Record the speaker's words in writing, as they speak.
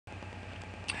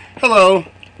Hello,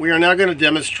 we are now going to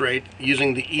demonstrate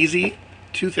using the Easy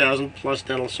 2000 Plus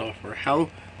dental software how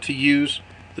to use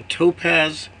the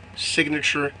Topaz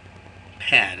Signature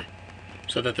Pad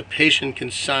so that the patient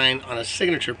can sign on a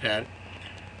signature pad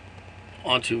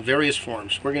onto various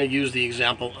forms. We're going to use the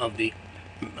example of the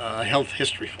health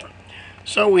history form.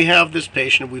 So we have this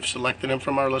patient, we've selected him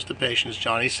from our list of patients,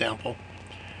 Johnny Sample,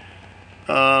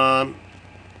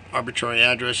 arbitrary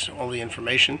address, all the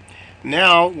information.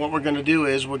 Now what we're going to do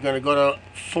is we're going to go to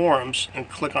Forms and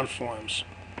click on Forms.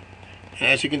 And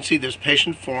as you can see, there's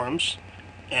patient forms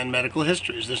and medical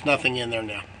histories. There's nothing in there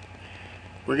now.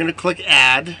 We're going to click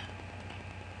Add,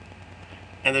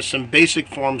 and there's some basic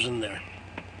forms in there.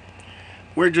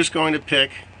 We're just going to pick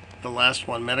the last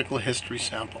one, medical history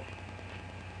sample.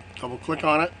 Double click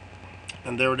on it,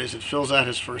 and there it is. It fills out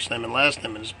his first name and last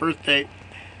name and his birth date.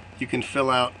 You can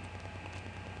fill out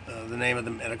the name of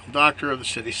the medical doctor of the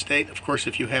city, state. Of course,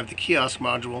 if you have the kiosk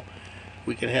module,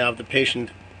 we can have the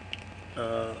patient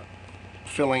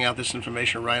filling out this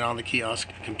information right on the kiosk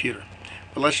computer.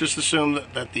 But let's just assume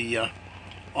that the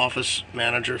office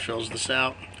manager fills this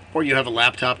out, or you have a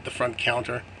laptop at the front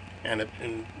counter and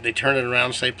they turn it around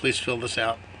and say, please fill this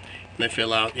out. And they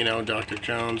fill out, you know, Dr.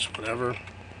 Jones, whatever.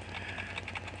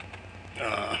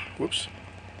 Whoops.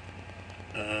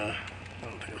 I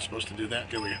don't think I was supposed to do that,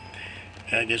 do we?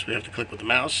 I guess we have to click with the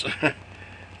mouse.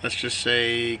 Let's just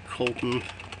say Colton,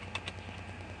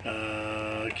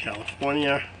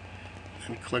 California,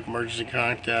 and click emergency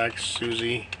contacts,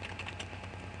 Susie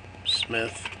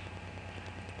Smith,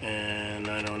 and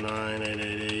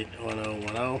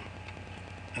 909-888-1010,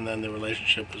 and then the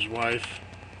relationship is wife.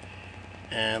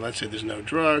 And let's say there's no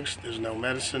drugs, there's no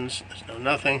medicines, there's no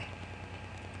nothing.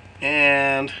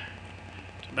 And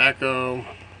tobacco,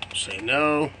 say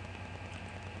no.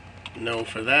 No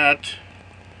for that.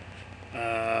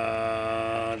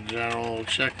 General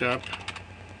checkup.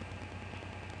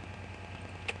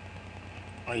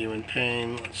 Are you in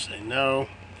pain? Let's say no.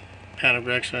 Panic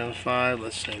attack 5.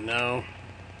 Let's say no.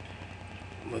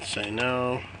 Let's say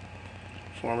no.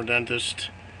 Former dentist.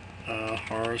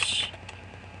 Horace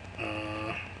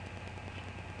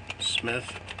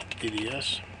Smith,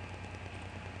 DDS.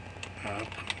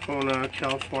 Pomona,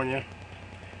 California.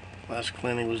 Last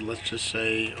cleaning was, let's just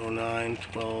say,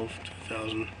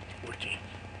 09/12/2014.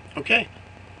 Okay.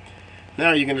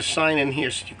 Now you're going to sign in here.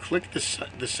 So you click the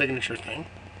signature thing.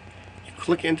 You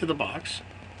click into the box.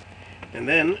 And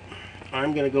then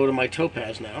I'm going to go to my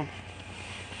Topaz now.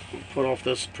 Put off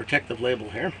this protective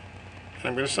label here. And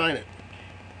I'm going to sign it.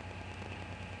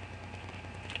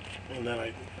 And then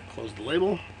I close the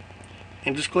label.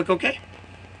 And just click OK.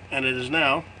 And it is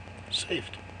now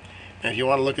saved. And if you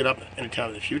want to look it up anytime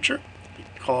in the future, you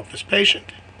call up this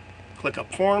patient, click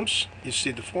up Forms, you see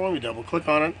the form, you double click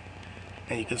on it,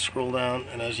 and you can scroll down,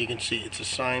 and as you can see, it's a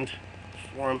signed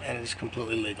form and it's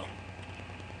completely legal.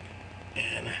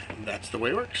 And that's the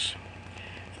way it works.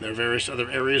 And there are various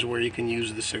other areas where you can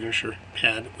use the signature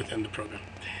pad within the program.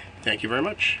 Thank you very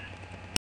much.